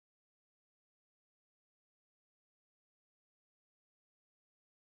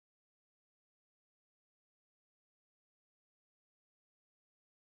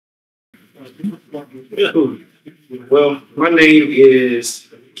Cool. Well, my name is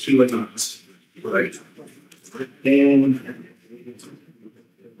Keelan Knox, right? And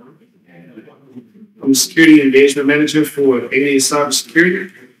I'm a security engagement manager for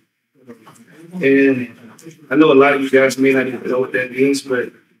Cybersecurity. And I know a lot of you guys may not even know what that means,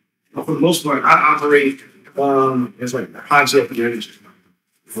 but for the most part, I operate as like a project manager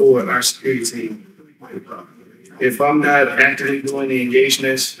for our security team. If I'm not actively doing the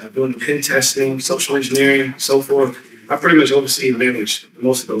engagements, doing the pen testing, social engineering, so forth, I pretty much oversee and manage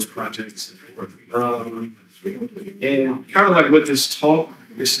most of those projects. And kind of like what this talk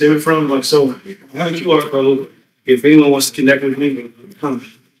is stemming from, like, so I have a QR code. If anyone wants to connect with me, come.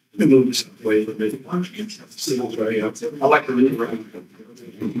 Let me move this way a little bit. Right here. I like to move around.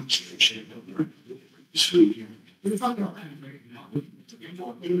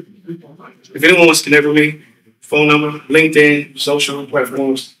 If anyone wants to connect with me, phone number, LinkedIn, social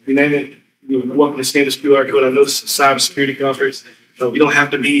platforms, you name it, you're welcome to scan this QR code. I know this is a cybersecurity conference, so you don't have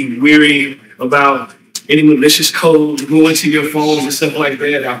to be weary about any malicious code going to your phones and stuff like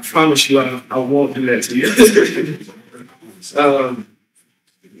that. I promise you, I won't do that to you.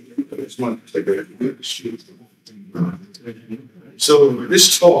 So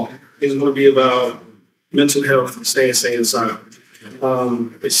this talk is going to be about mental health and staying sane inside.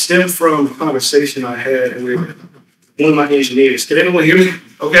 It stemmed from a conversation I had with one of my engineers. Can anyone hear me?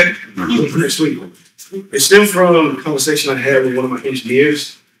 Okay? Pretty sweet. It stemmed from a conversation I had with one of my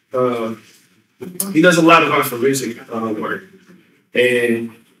engineers. He does a lot of our forensic work.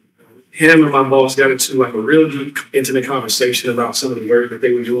 And him and my boss got into like a real deep, intimate conversation about some of the work that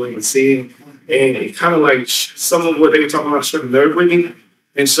they were doing and seeing. And it kind of like some of what they were talking about struck a nerve with me.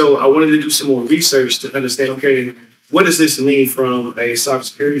 And so I wanted to do some more research to understand, okay, what does this mean from a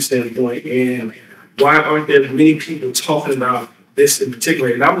cybersecurity standpoint? And why aren't there many people talking about this in particular?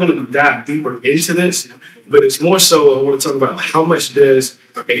 And I'm going to dive deeper into this, but it's more so I want to talk about how much does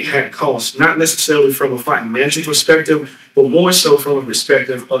a hack cost, not necessarily from a financial perspective, but more so from a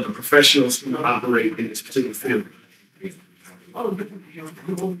perspective of the professionals who operate in this particular field.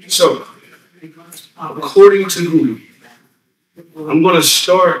 So, according to who, I'm going to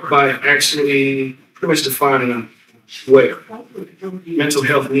start by actually pretty much defining what mental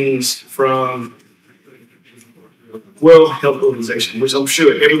health means from World Health Organization, which I'm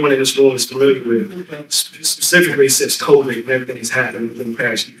sure everyone in this room is familiar with, specifically since COVID and everything that's happened in the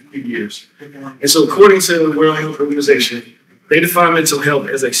past few years. And so according to the World Health Organization, they define mental health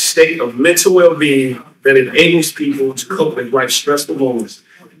as a state of mental well-being that enables people to cope with life's stressful moments,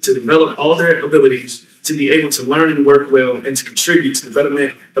 to develop all their abilities, to be able to learn and work well, and to contribute to the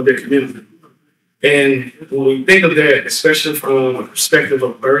development of their community. And when we think of that, especially from a perspective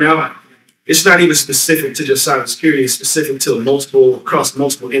of burnout, it's not even specific to just cybersecurity, it's specific to across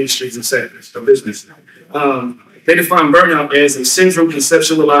multiple industries and sectors of business. They define burnout as a syndrome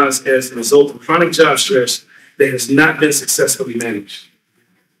conceptualized as a result of chronic job stress that has not been successfully managed.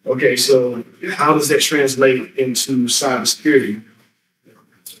 Okay, so how does that translate into cybersecurity?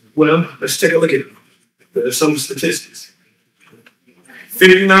 Well, let's take a look at some statistics.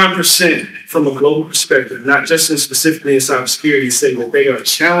 59% from a global perspective, not just specifically in cybersecurity, say that they are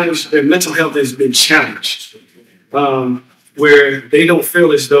challenged, their mental health has been challenged, where they don't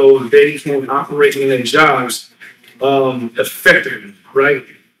feel as though they can operate in their jobs effectively, right?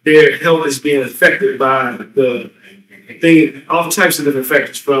 Their health is being affected by all types of different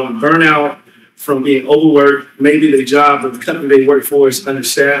factors, from burnout, from being overworked, maybe the job or the company they work for is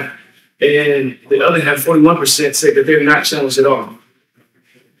understaffed, and the other half, 41%, say that they're not challenged at all.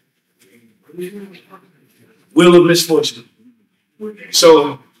 Wheel of misfortune.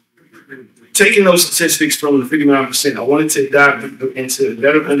 So, taking those statistics from the 59%, I wanted to dive into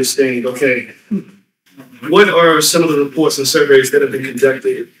better understanding, okay, what are some of the reports and surveys that have been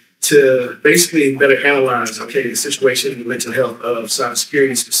conducted to basically better analyze, okay, the situation in mental health of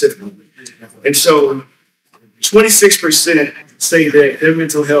cybersecurity specifically. And so, 26% say that their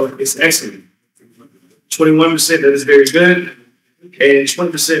mental health is excellent. 21% that is very good. And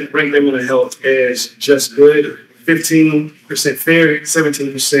 20% rank their mental health as just good, 15% fair,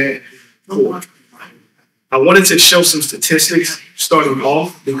 17% poor. I wanted to show some statistics starting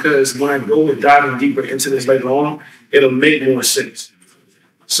off because when I go and dive deeper into this later on, it'll make more sense.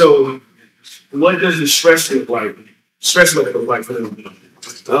 So, what does the stress look like? Stress level look like for them?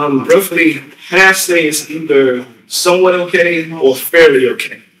 Roughly half say it's either somewhat okay or fairly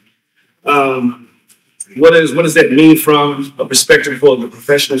okay. What does that mean from a perspective of the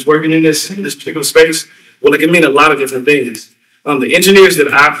professionals working in this particular space? Well, it can mean a lot of different things. The engineers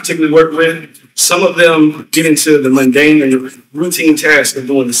that I particularly work with, some of them get into the mundane and the routine task of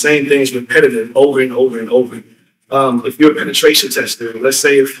doing the same things repetitive over and over and over. If you're a penetration tester, let's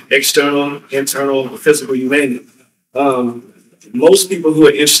say if external, internal, or physical, you name it. Most people who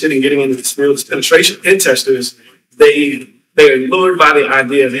are interested in getting into this field as penetration pen testers, they're lured by the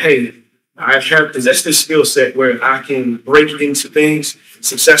idea of, hey, I possess this skill set where I can break into things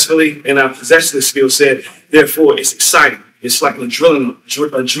successfully, and I possess this skill set, therefore it's exciting. It's like an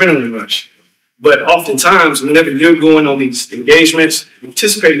adrenaline rush. But oftentimes, whenever you're going on these engagements,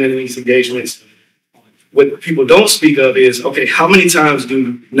 participating in these engagements, what people don't speak of is, okay, how many times do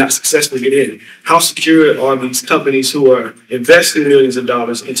you not successfully get in? How secure are these companies who are investing millions of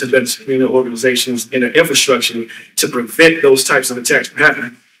dollars into better security organizations and their infrastructure to prevent those types of attacks from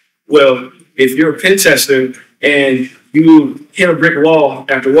happening? Well, if you're a pen tester and you hit a brick wall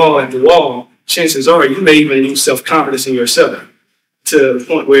after wall after wall, chances are you may even lose self-confidence in yourself to the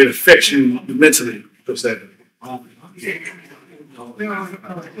point where it affects you mentally.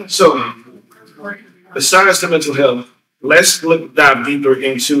 So, besides the mental health, let's dive deeper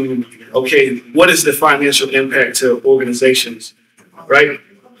into, okay, what is the financial impact to organizations, right?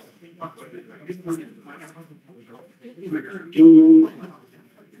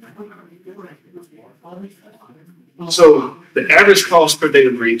 So the average cost per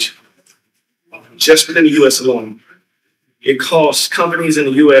data breach, just within the U.S. alone, it costs companies in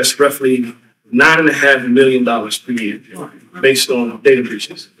the U.S. roughly $9.5 million per year based on data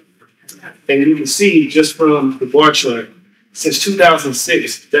breaches. And you can see just from the bar chart, since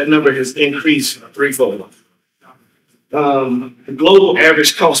 2006, that number has increased threefold. The global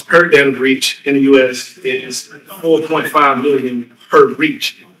average cost per data breach in the U.S. is $4.5 million per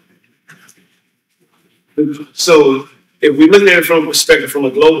breach. So if we look at it from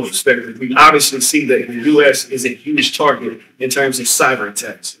a global perspective, we obviously see that the U.S. is a huge target in terms of cyber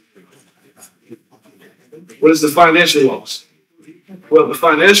attacks. What is the financial loss? Well, the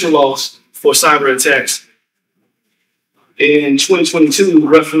financial loss for cyber attacks in 2022,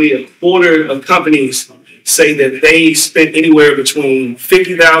 roughly a quarter of companies say that they spent anywhere between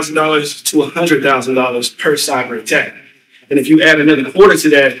 $50,000 to $100,000 per cyber attack. And if you add another quarter to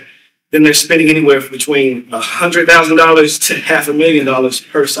that, then they're spending anywhere between $100,000 to $500,000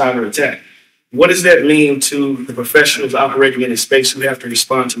 per cyber attack. What does that mean to the professionals operating in a space who have to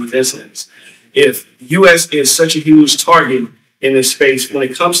respond to these incidents? If U.S. is such a huge target in this space when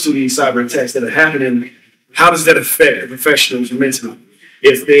it comes to these cyber attacks that are happening, how does that affect the professionals mentally?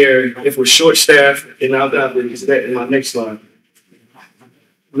 If we're short-staffed, and I'll dive into that in my next slide.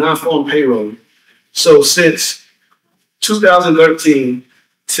 Non-farm payroll. So since 2013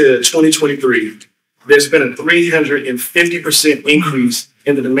 to 2023, there's been a 350% increase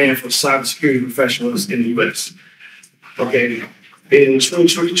in the demand for cybersecurity professionals in the U.S. Okay, in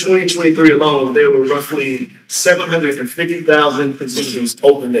 2023 alone, there were roughly 750,000 positions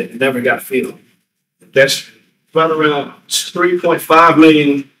open that never got filled. That's right around 3.5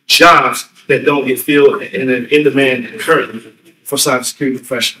 million jobs that don't get filled and are in demand currently for cybersecurity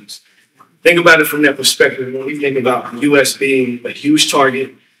professionals. Think about it from that perspective. When we think about the U.S. being a huge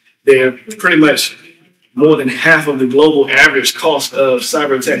target, they're pretty much more than half of the global average cost of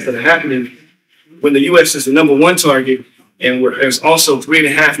cyber attacks that are happening. When the U.S. is the #1 target, and there's also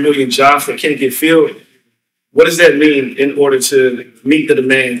 3.5 million jobs that can't get filled, what does that mean in order to meet the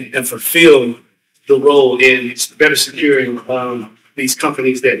demand and fulfill the role in better securing these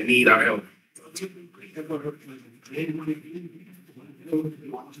companies that need our help?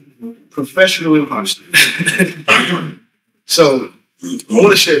 Professional imposter. So I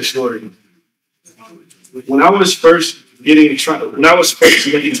want to share a story. When I was first looking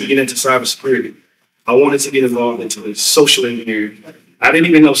to get into cybersecurity, I wanted to get involved into social engineering. I didn't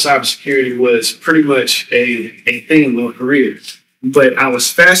even know cybersecurity was pretty much a thing or a career. But I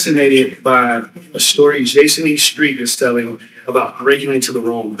was fascinated by a story Jason E. Street is telling about breaking into the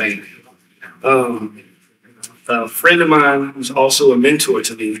wrong bank. A friend of mine who's also a mentor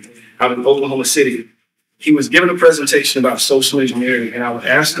to me out in Oklahoma City, he was giving a presentation about social engineering, and I would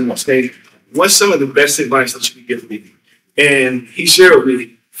ask him, okay, what's some of the best advice that you could give me? And he shared with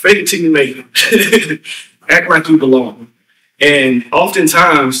me, fake it till you make it. Act like you belong. And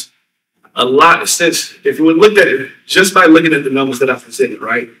oftentimes, if we looked at it just by looking at the numbers that I presented,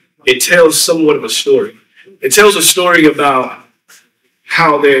 right, it tells somewhat of a story. It tells a story about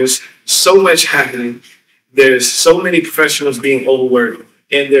how there's so much happening. There's so many professionals being overworked,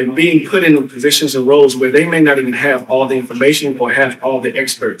 and they're being put in positions and roles where they may not even have all the information or have all the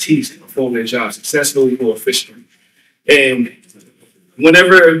expertise to perform their job successfully or efficiently. And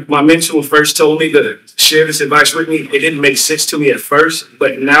whenever my mentor first told me to share this advice with me, it didn't make sense to me at first.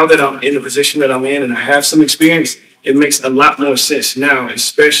 But now that I'm in the position that I'm in and I have some experience, it makes a lot more sense now,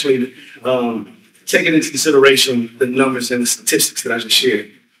 especially taking into consideration the numbers and the statistics that I just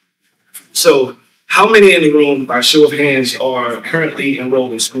shared. So how many in the room, by show of hands, are currently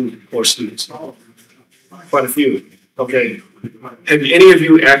enrolled in school or students? Quite a few. Okay. Have any of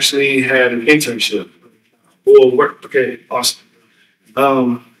you actually had an internship or work? Okay, awesome.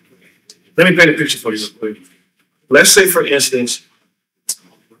 Let me paint a picture for you real quick. Let's say, for instance,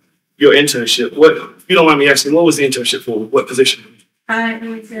 your internship. What, if you don't mind me asking, what was the internship for? What position? It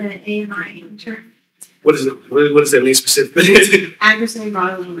was an AMI intern. What is it? What does that mean specifically? Adversary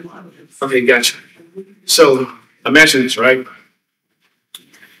modeling. Okay, gotcha. So imagine this, right?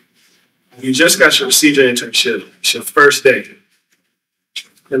 You just got your received your internship. It's your first day.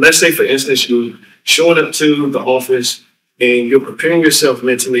 And let's say, for instance, you're showing up to the office and you're preparing yourself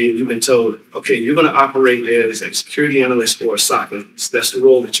mentally, and you've been told, okay, you're going to operate as a security analyst or a SOC analyst. That's the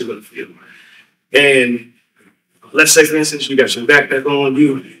role that you're going to fill. And let's say, for instance, you got your backpack on,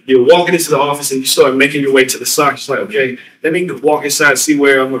 you're walking into the office and you start making your way to the SOC. It's like, okay, let me walk inside, see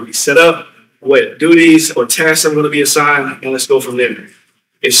where I'm going to be set up, what duties or tasks I'm going to be assigned, and let's go from there.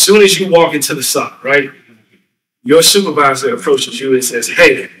 As soon as you walk into the SOC, right, your supervisor approaches you and says,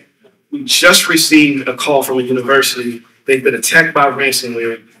 hey, we just received a call from a university. They've been attacked by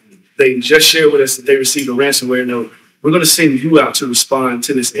ransomware. They just shared with us that they received a ransomware note. We're going to send you out to respond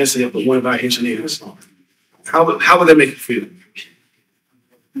to this incident with one of our engineers. How would that make you feel?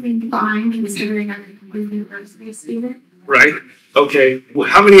 I mean, fine, considering I'm a university student. Right. Okay. Well,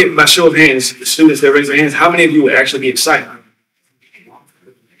 how many, by show of hands, the students that raise their hands, how many of you would actually be excited?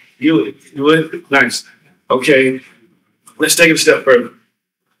 You would? Nice. Okay. Let's take it a step further.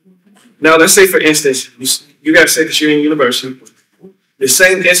 Now, let's say, for instance, you got to say that you're in university. The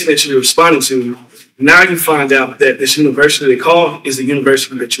same incident you're responding to, now you find out that this university they call is the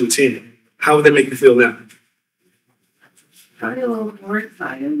university that you attended. How would that make you feel now? Probably a little more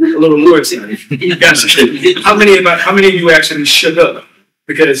excited. A little more excited. Gotcha. How many of you actually shook up?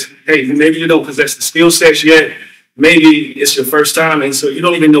 Because, hey, maybe you don't possess the skill sets yet. Maybe it's your first time, and so you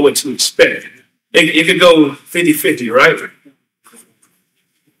don't even know what to expect. It could go 50-50, right?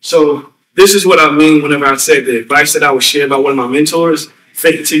 So this is what I mean whenever I say the advice that I was shared by one of my mentors,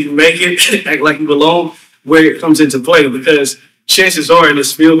 fake it till you make it, act like you belong, where it comes into play. Because chances are in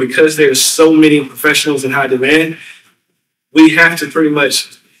this field, because there's so many professionals in high demand, we have to pretty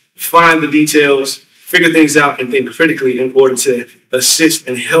much find the details, figure things out, and think critically in order to assist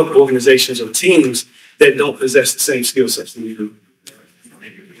and help organizations or teams that don't possess the same skill sets that we do.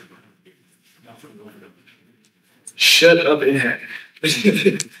 Shut up and hack.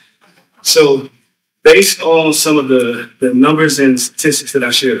 So, based on some of the numbers and statistics that I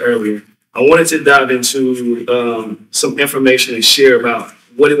shared earlier, I wanted to dive into some information and share about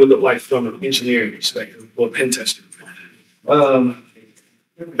what it would look like from an engineering perspective or pen tester.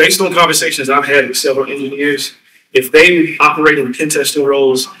 Based on conversations I've had with several engineers, if they operate in pen testing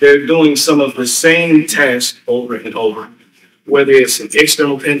roles, they're doing some of the same tasks over and over. Whether it's an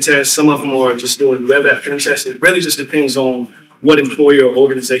external pen test, some of them are just doing web app pen tests. It really just depends on what employer or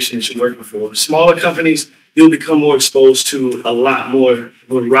organization that you're working for. Smaller companies, you'll become more exposed to a lot more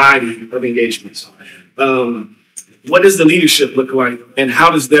variety of engagements. What does the leadership look like, and how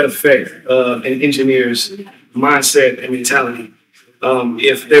does that affect an engineer's mindset and mentality?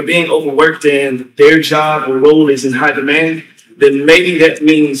 If they're being overworked and their job or role is in high demand, then maybe that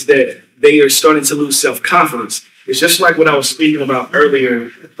means that they are starting to lose self-confidence. It's just like what I was speaking about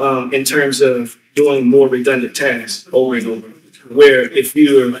earlier in terms of doing more redundant tasks over and over, where if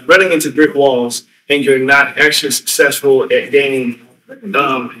you're running into brick walls and you're not actually successful at gaining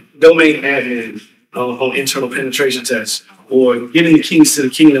domain admin on internal penetration tests, or getting the keys to the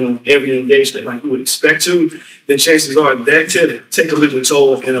kingdom of every engagement like you would expect to, then chances are that could take a little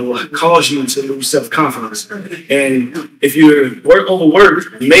toll and it will cause you to lose self-confidence. And if you're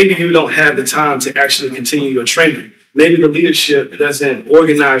overworked, maybe you don't have the time to actually continue your training. Maybe the leadership doesn't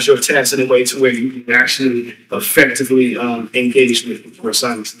organize your tasks in a way to where you can actually effectively engage with your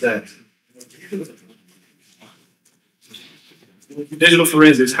assignments to that. Digital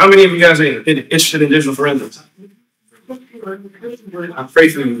forensics. How many of you guys are interested in digital forensics? I pray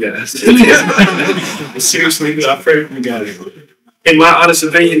for you guys. Seriously, I pray for you guys. In my honest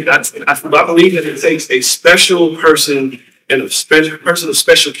opinion, I believe that it takes a special person and a person of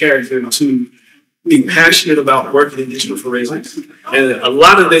special character to be passionate about working in digital forensics. And a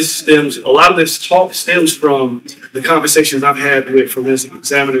lot of this talk stems from the conversations I've had with forensic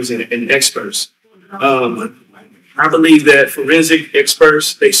examiners and experts. I believe that forensic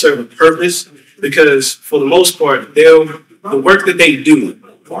experts, they serve a purpose because for the most part, the work that they do,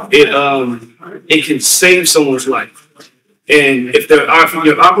 it can save someone's life. And if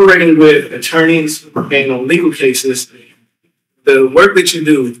you're operating with attorneys and on legal cases, the work that you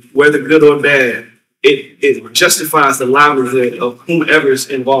do, whether good or bad, it justifies the livelihood of whomever is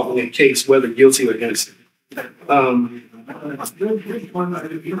involved in a case, whether guilty or innocent.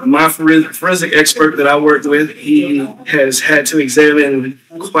 My forensic expert that I work with, he has had to examine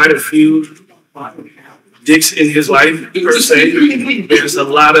quite a few dicks in his life, per se. There's a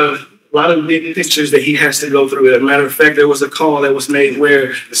lot of big pictures that he has to go through. As a matter of fact, there was a call that was made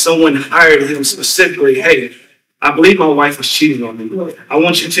where someone hired him specifically, hey, I believe my wife was cheating on me. I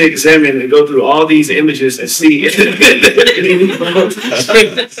want you to examine and go through all these images and see.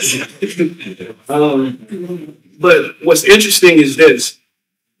 But what's interesting is this.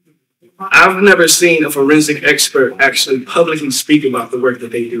 I've never seen a forensic expert actually publicly speak about the work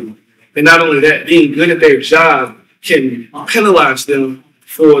that they do. And not only that, being good at their job can penalize them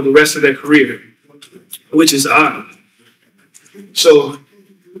for the rest of their career, which is odd. So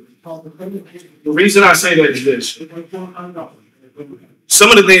the reason I say that is this. Some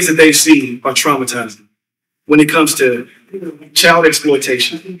of the things that they see are traumatizing when it comes to child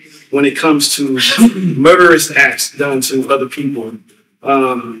exploitation, when it comes to murderous acts done to other people.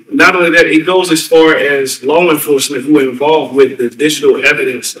 Not only that, it goes as far as law enforcement who are involved with the digital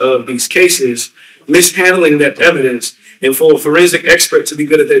evidence of these cases, mishandling that evidence, and for a forensic expert to be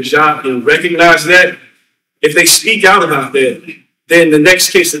good at their job and recognize that, if they speak out about that, then the next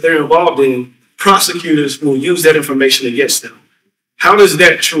case that they're involved in, prosecutors will use that information against them. How does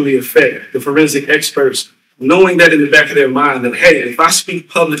that truly affect the forensic experts, knowing that in the back of their mind that, hey, if I speak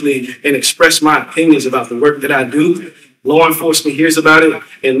publicly and express my opinions about the work that I do, law enforcement hears about it,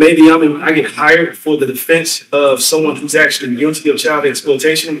 and maybe I get hired for the defense of someone who's actually guilty of child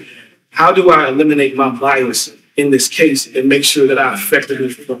exploitation. How do I eliminate my bias in this case and make sure that I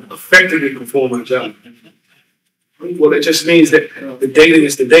effectively perform my job? Well, it just means that the data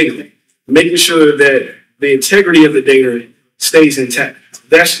is the data. Making sure that the integrity of the data stays intact.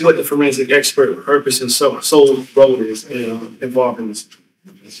 That's what the forensic expert purpose and sole role is involved in this.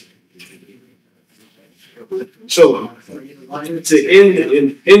 So,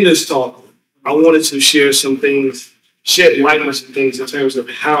 to end this talk, I wanted to share some things, shed light on some things in terms of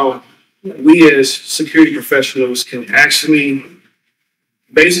how we as security professionals can actually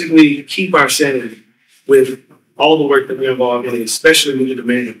basically keep our sanity with all the work that we're involved in, especially when you're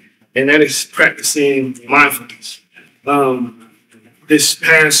demanding. And that is practicing mindfulness. This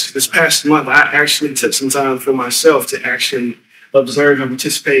past month, I actually took some time for myself to actually observe and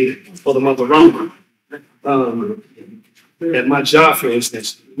participate for the month of Ramadan. At my job, for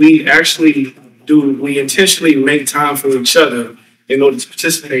instance, we intentionally make time for each other in order to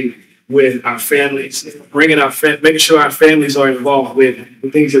participate with our families, making sure our families are involved with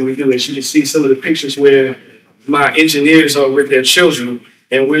the things that we do. As you can see some of the pictures where my engineers are with their children,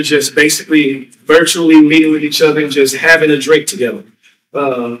 and we're just basically virtually meeting with each other and just having a drink together.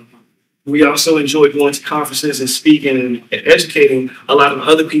 We also enjoy going to conferences and speaking and educating a lot of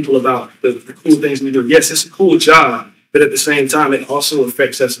other people about the cool things we do. Yes, it's a cool job, but at the same time, it also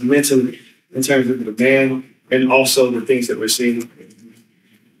affects us mentally in terms of the demand and also the things that we're seeing.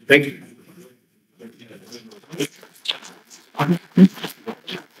 Thank you.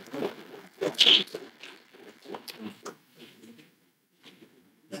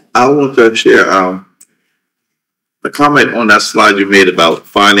 I want to share a comment on that slide you made about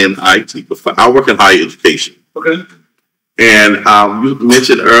finding IT. I work in higher education. Okay. And you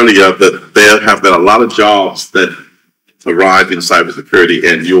mentioned earlier that there have been a lot of jobs that arrive in cybersecurity,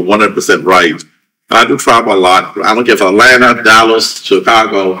 and you're 100% right. I do travel a lot. I don't care if Atlanta, Dallas,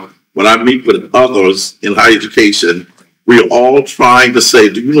 Chicago. When I meet with others in higher education, we're all trying to say,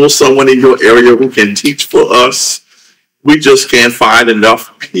 do you know someone in your area who can teach for us? We just can't find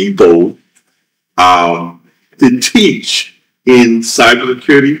enough people to teach in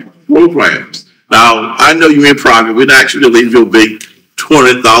cybersecurity programs. Now, I know you're in progress. We're not actually leaving you a big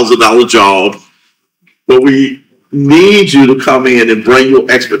 $200,000 job, but we need you to come in and bring your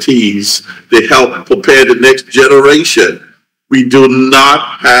expertise to help prepare the next generation. We do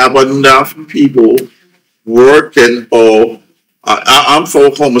not have enough people working, I'm from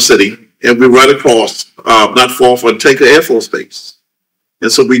Oklahoma City, and we're right across, not far from Tinker Air Force Base.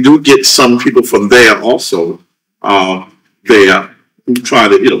 And so we do get some people from there also. They try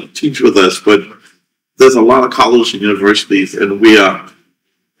to, teach with us, but there's a lot of colleges and universities, and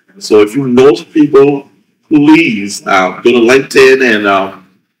so if you know people, please go to LinkedIn and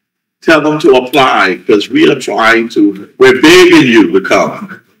tell them to apply because we are we're begging you to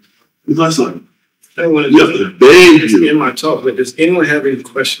come. Listen, I want to just beg you. in my talk, but does anyone have any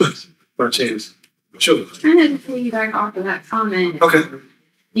questions by chance? Sure. Kind of to piggyback off of that comment. Okay.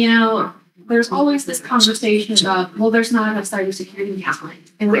 You know, there's always this conversation of, well, there's not enough cybersecurity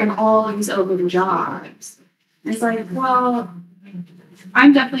talent, and we're in all these open jobs. And it's like, well,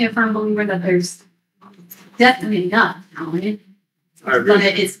 I'm definitely a firm believer that there's definitely enough talent, but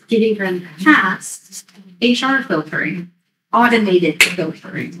it's getting them past HR filtering, automated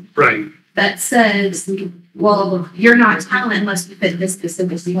filtering. Right. That says, well, you're not talent unless you fit this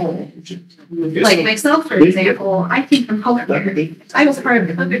specific mold. Like myself, for example, I came from healthcare. I was part of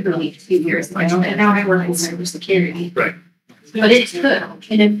the COVID relief a few years ago, and now I work in cybersecurity. Right. But it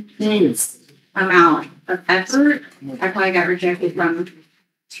took an immense amount of effort. I probably got rejected from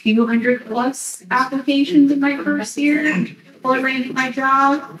 200 plus applications in my first year before landing my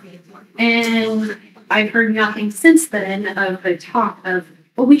job. And I've heard nothing since then of the talk of,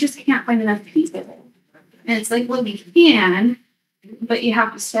 well, we just can't find enough people. And it's like, well, we can, but you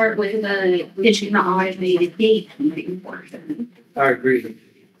have to start with the ditching the automated gatekeeping portion. I agree.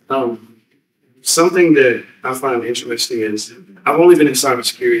 Something that I find interesting is I've only been in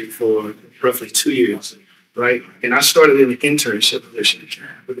cybersecurity for roughly 2 years, right? And I started in an internship position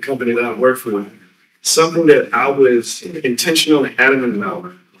with the company that I work for. Something that I was intentional and adamant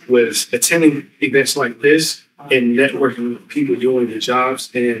about was attending events like this and networking with people doing their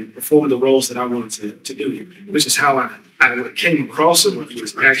jobs and performing the roles that I wanted to do, which is how I came across it,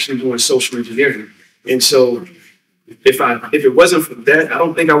 was actually doing social engineering. And so if it wasn't for that, I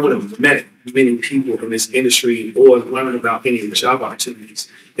don't think I would have met many people in this industry or learned about any of the job opportunities.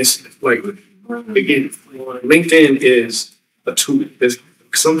 It's like, again, LinkedIn is a tool.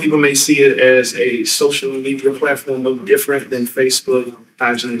 Some people may see it as a social media platform, no different than Facebook,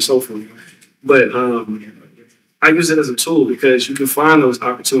 IG, and so forth. But I use it as a tool because you can find those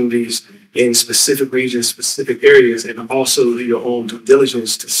opportunities in specific regions, specific areas, and also do your own due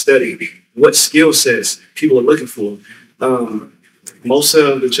diligence to study what skill sets people are looking for. Most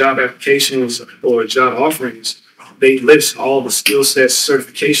of the job applications or job offerings, they list all the skill sets,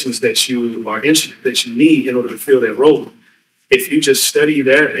 certifications that you need in order to fill that role. If you just study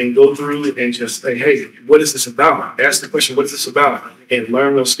that and go through it and just say, hey, what is this about? Ask the question, what is this about? And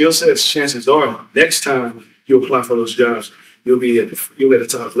learn those skill sets, chances are next time you apply for those jobs, you'll be at the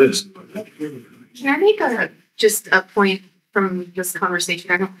top list. Can I make just a point from this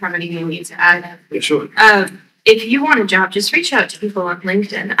conversation? I don't have anything new to add. Yeah, sure. If you want a job, just reach out to people on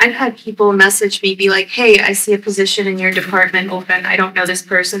LinkedIn. I've had people message me, be like, hey, I see a position in your department open. I don't know this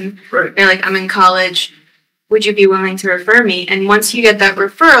person. Right. They're like, I'm in college. Would you be willing to refer me? And once you get that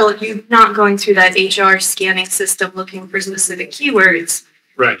referral, you're not going through that HR scanning system looking for specific keywords.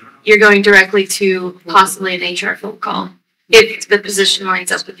 Right. You're going directly to possibly an HR phone call if the position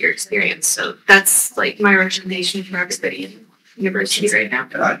lines up with your experience. So that's like my recommendation for everybody in university right now.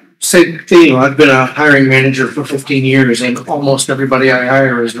 Same thing. I've been a hiring manager for 15 years, and almost everybody I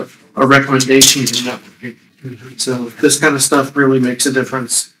hire is a recommendation. So this kind of stuff really makes a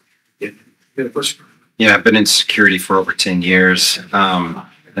difference. Yeah, I've been in security for over 10 years. And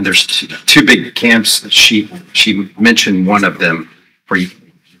there's two big camps. She mentioned one of them where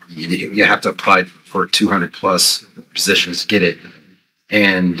you have to apply for 200 plus positions to get it.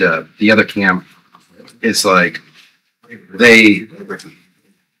 And the other camp is like, the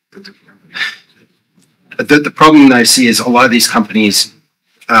problem that I see is a lot of these companies,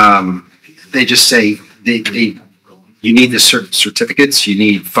 they just say you need the certificates, you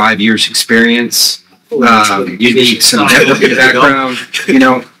need 5 years experience, you need some networking background,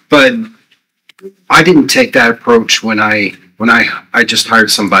 but I didn't take that approach when I just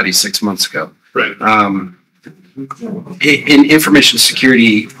hired somebody 6 months ago. Right. In information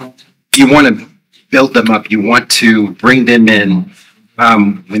security, you want to build them up. You want to bring them in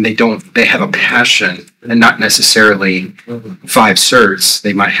when they have a passion and not necessarily 5 certs.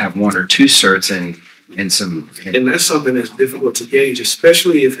 They might have 1 or 2 certs and some. And that's something that's difficult to gauge,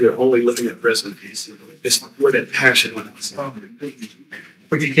 especially if you're only looking at resumes. It's where that passion lies.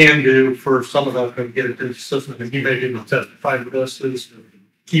 What you can do for some of them, and get it to the system, and you may be able to testify to this is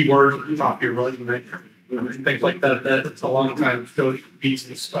keywords at the top of your resume, things like that. That's a long time to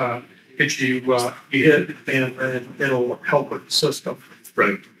business. Get you hit, and it'll help with the system.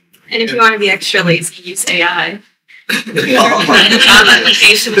 Right. And if you want to be extra lazy, use AI.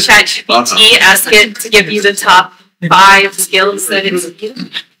 Application ChatGPT, ask it to give you the top 5 skills that it's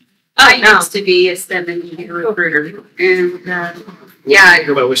needed. I used to be a 7-year recruiter, and Think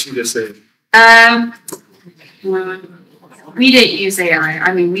about what she just said. We didn't use AI.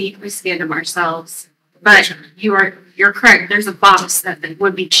 I mean, we scanned them ourselves. But you're correct. There's a box that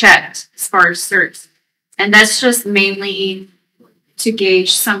would be checked as far as certs. And that's just mainly to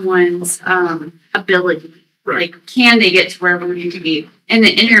gauge someone's ability. Right. Like, can they get to where we need to be? In the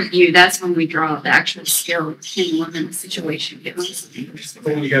interview, that's when we draw the actual skill in one in the situation.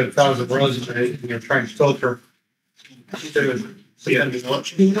 When you got 1,000 resumes and you're trying to filter. So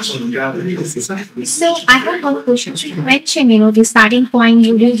I have one question. You mentioned, the starting point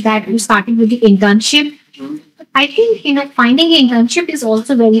you did that you started with the internship. I think, finding an internship is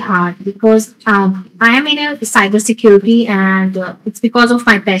also very hard because I am in a cybersecurity and it's because of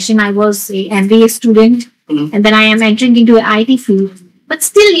my passion. I was a MBA student and then I am entering into an IT field. But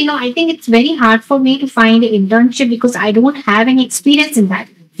still, I think it's very hard for me to find an internship because I don't have any experience in that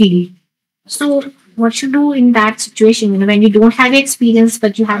field. So what you do in that situation, when you don't have experience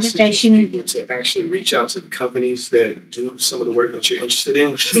but you have a passion? To actually reach out to the companies that do some of the work that you're interested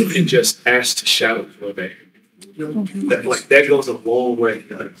in and just ask to shadow for a day. That goes a long way.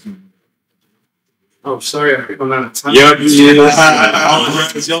 Oh, sorry, I think I'm out of time. Yeah,